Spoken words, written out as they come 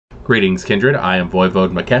Greetings, Kindred. I am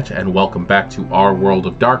Voivode Maquette, and welcome back to our World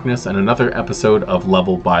of Darkness and another episode of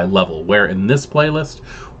Level by Level, where in this playlist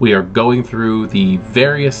we are going through the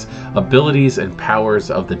various abilities and powers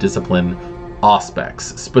of the discipline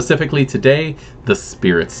Auspex. Specifically today, the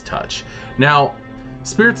Spirit's Touch. Now,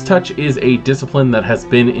 Spirit's Touch is a discipline that has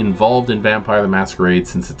been involved in Vampire the Masquerade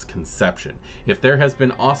since its conception. If there has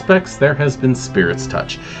been Auspex, there has been Spirit's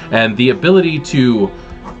Touch. And the ability to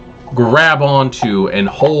grab onto and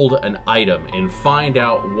hold an item and find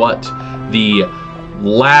out what the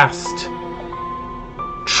last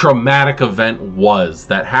traumatic event was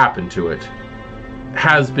that happened to it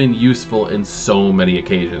has been useful in so many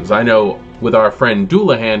occasions. I know with our friend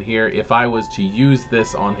Doulahan here, if I was to use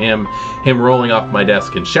this on him rolling off my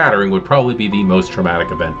desk and shattering would probably be the most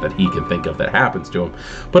traumatic event that he can think of that happens to him.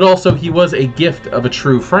 But also, he was a gift of a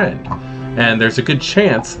true friend. And there's a good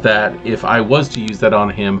chance that if I was to use that on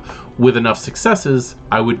him with enough successes,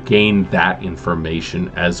 I would gain that information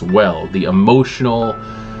as well. The emotional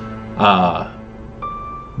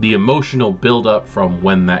build-up from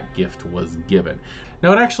when that gift was given.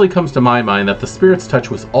 Now, it actually comes to my mind that the Spirit's Touch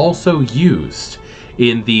was also used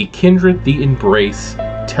in the Kindred the Embrace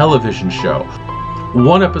television show.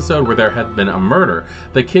 One episode where there had been a murder,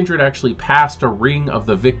 the Kindred actually passed a ring of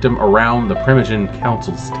the victim around the Primogen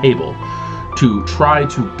Council's table to try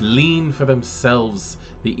to glean for themselves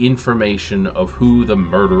the information of who the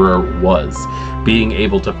murderer was, being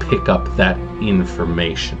able to pick up that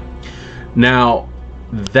information. Now,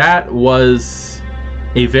 that was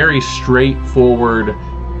a very straightforward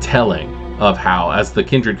telling of how, as the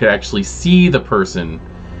Kindred could actually see the person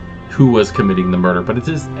who was committing the murder, but it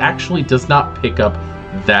actually does not pick up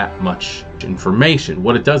that much information.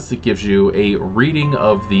 What it does is it gives you a reading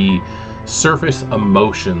of the surface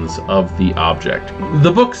emotions of the object.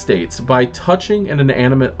 The book states, by touching an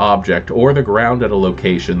inanimate object or the ground at a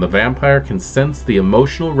location, the vampire can sense the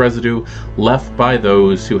emotional residue left by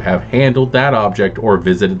those who have handled that object or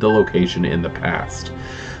visited the location in the past.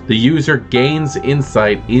 The user gains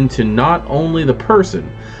insight into not only the person,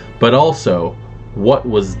 but also what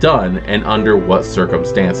was done and under what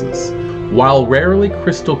circumstances. While rarely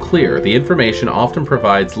crystal clear, the information often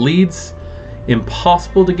provides leads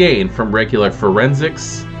impossible to gain from regular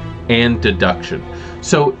forensics and deduction.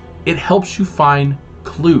 So it helps you find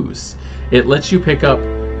clues. It lets you pick up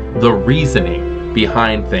the reasoning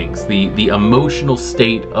behind things, the emotional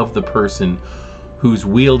state of the person who's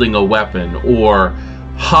wielding a weapon, or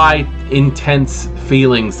high intense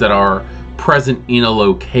feelings that are present in a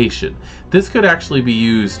location. This could actually be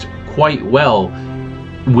used quite well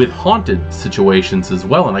with haunted situations as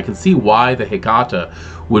well, and I can see why the Hikata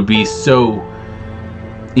would be so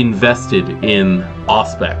invested in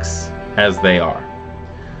Auspex as they are.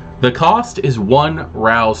 The cost is 1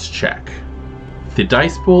 rouse check. The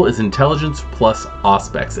dice pool is intelligence plus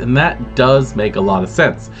Auspex, and that does make a lot of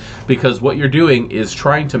sense, because what you're doing is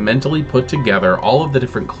trying to mentally put together all of the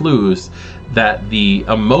different clues that the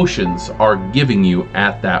emotions are giving you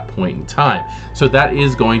at that point in time. So that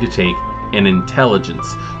is going to take an intelligence.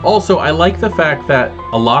 Also, I like the fact that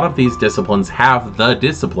a lot of these disciplines have the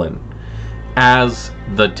discipline as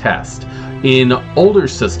the test. In older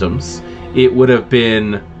systems, it would have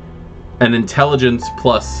been an intelligence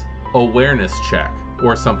plus awareness check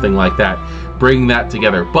or something like that, bring that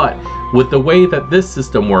together. But with the way that this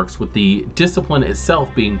system works, with the discipline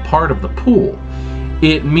itself being part of the pool,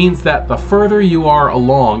 it means that the further you are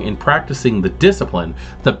along in practicing the discipline,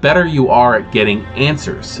 the better you are at getting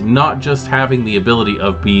answers, not just having the ability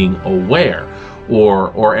of being aware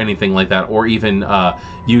or anything like that, or even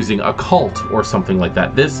using occult or something like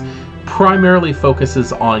that. This primarily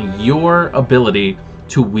focuses on your ability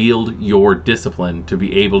to wield your discipline to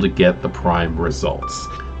be able to get the prime results.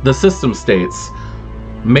 The system states,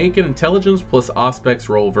 make an intelligence plus Auspex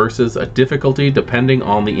roll versus a difficulty depending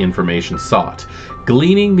on the information sought.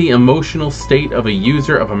 Gleaning the emotional state of a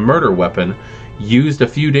user of a murder weapon used a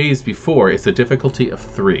few days before is a difficulty of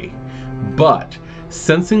 3. But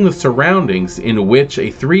sensing the surroundings in which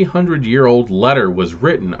a 300-year-old letter was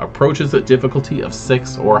written approaches a difficulty of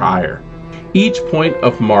 6 or higher. Each point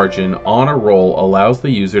of margin on a roll allows the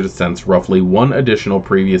user to sense roughly 1 additional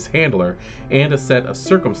previous handler and a set of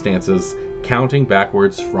circumstances counting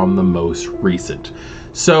backwards from the most recent.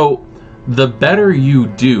 So the better you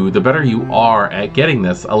do, the better you are at getting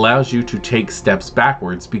this, allows you to take steps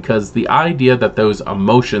backwards, because the idea that those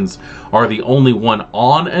emotions are the only one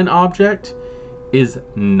on an object is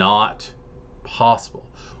not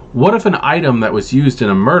possible. What if an item that was used in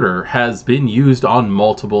a murder has been used on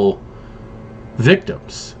multiple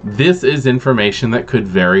victims? This is information that could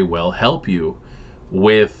very well help you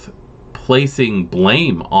with placing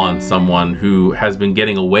blame on someone who has been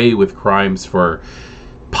getting away with crimes for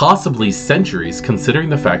possibly centuries, considering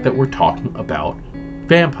the fact that we're talking about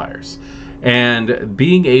vampires. And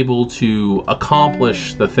being able to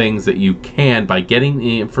accomplish the things that you can by getting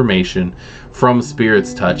the information from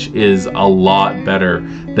Spirit's Touch is a lot better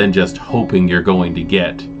than just hoping you're going to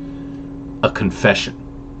get a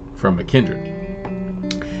confession from a Kindred.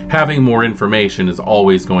 Having more information is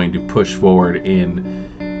always going to push forward in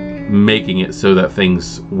making it so that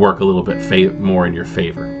things work a little bit more in your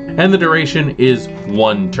favor. And the duration is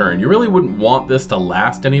 1 turn. You really wouldn't want this to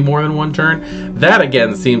last any more than 1 turn. That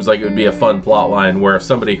again seems like it would be a fun plot line where if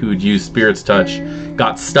somebody who'd used Spirit's Touch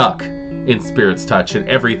got stuck in Spirit's Touch and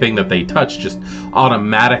everything that they touched just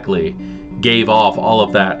automatically gave off all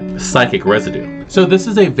of that psychic residue. So this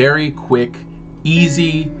is a very quick,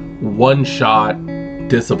 easy, one-shot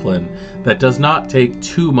discipline that does not take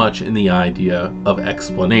too much in the idea of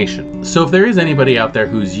explanation. So if there is anybody out there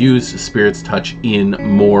who's used Spirit's Touch in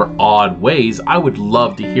more odd ways, I would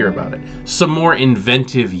love to hear about it. Some more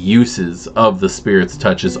inventive uses of the Spirit's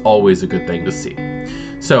Touch is always a good thing to see.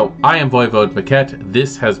 So I am Voivode Maquette.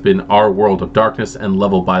 This has been our World of Darkness and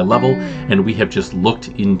Level by Level, and we have just looked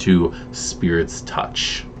into Spirit's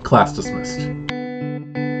Touch. Class dismissed.